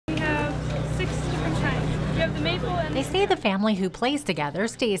They say the family who plays together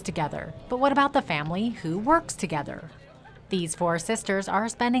stays together, but what about the family who works together? These four sisters are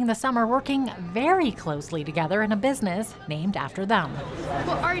spending the summer working very closely together in a business named after them.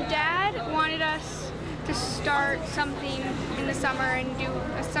 Well, our dad wanted us to start something in the summer and do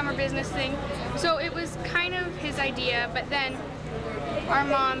a summer business thing, so it was kind of his idea, but then our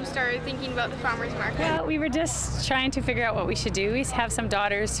mom started thinking about the farmer's market. Well, we were just trying to figure out what we should do. We have some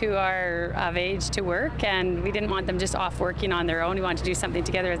daughters who are of age to work, and we didn't want them just off working on their own. We wanted to do something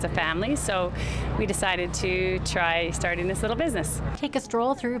together as a family, so we decided to try starting this little business. Take a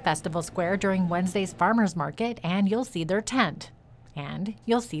stroll through Festival Square during Wednesday's farmer's market and you'll see their tent. And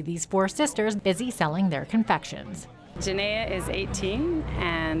you'll see these four sisters busy selling their confections. Jeannette is 18,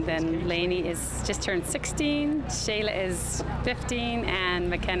 and then Lainey is just turned 16, Shayla is 15, and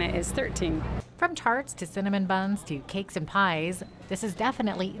McKenna is 13. From tarts to cinnamon buns to cakes and pies, this is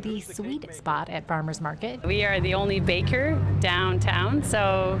definitely the sweet spot at Farmers Market. We are the only baker downtown,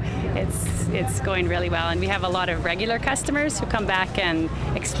 so it's going really well. And we have a lot of regular customers who come back and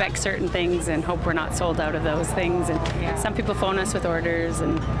expect certain things and hope we're not sold out of those things. And some people phone us with orders,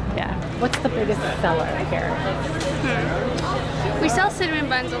 and yeah. What's the biggest seller here? We sell cinnamon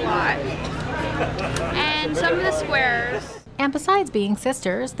buns a lot, and some of the squares. And besides being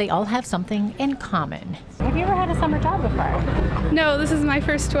sisters, they all have something in common. Have you ever had a summer job before? No, this is my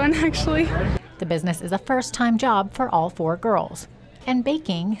first one, actually. The business is a first-time job for all four girls. And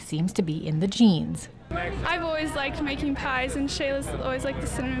baking seems to be in the genes. I've always liked making pies, and Shayla's always liked the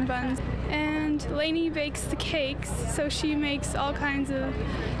cinnamon buns. And Lainey bakes the cakes, so she makes all kinds of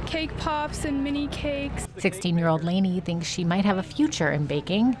cake pops and mini cakes. 16-year-old Lainey thinks she might have a future in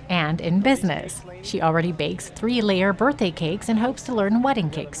baking and in business. She already bakes 3-layer birthday cakes and hopes to learn wedding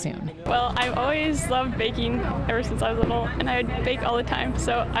cake soon. Well, I've always loved baking ever since I was little, and I would bake all the time,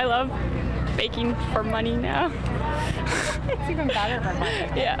 so I love baking for money now. It's even better for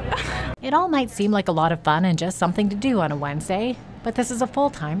money. Yeah. It all might seem like a lot of fun and just something to do on a Wednesday, but this is a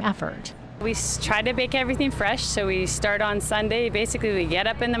full-time effort. We try to bake everything fresh, so we start on Sunday. Basically, we get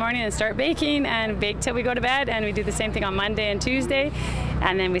up in the morning and start baking and bake till we go to bed, and we do the same thing on Monday and Tuesday,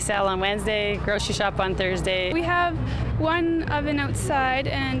 and then we sell on Wednesday, grocery shop on Thursday. We have one oven outside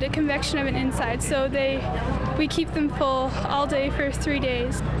and a convection oven inside, so we keep them full all day for 3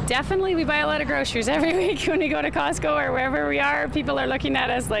 days. Definitely, we buy a lot of groceries every week when we go to Costco or wherever we are. People are looking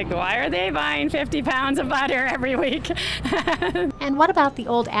at us like, why are they buying 50 pounds of butter every week? And what about the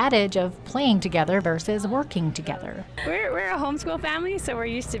old adage of playing together versus working together? We're a homeschool family, so we're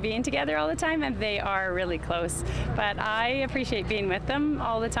used to being together all the time, and they are really close. But I appreciate being with them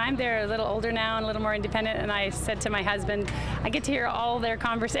all the time. They're a little older now and a little more independent, and I said to my husband, I get to hear all their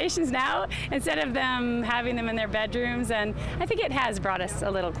conversations now instead of them having them in their bedrooms, and I think it has brought us a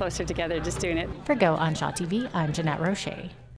little closer together just doing it. For Go on Shaw TV, I'm Jeannette Rocher.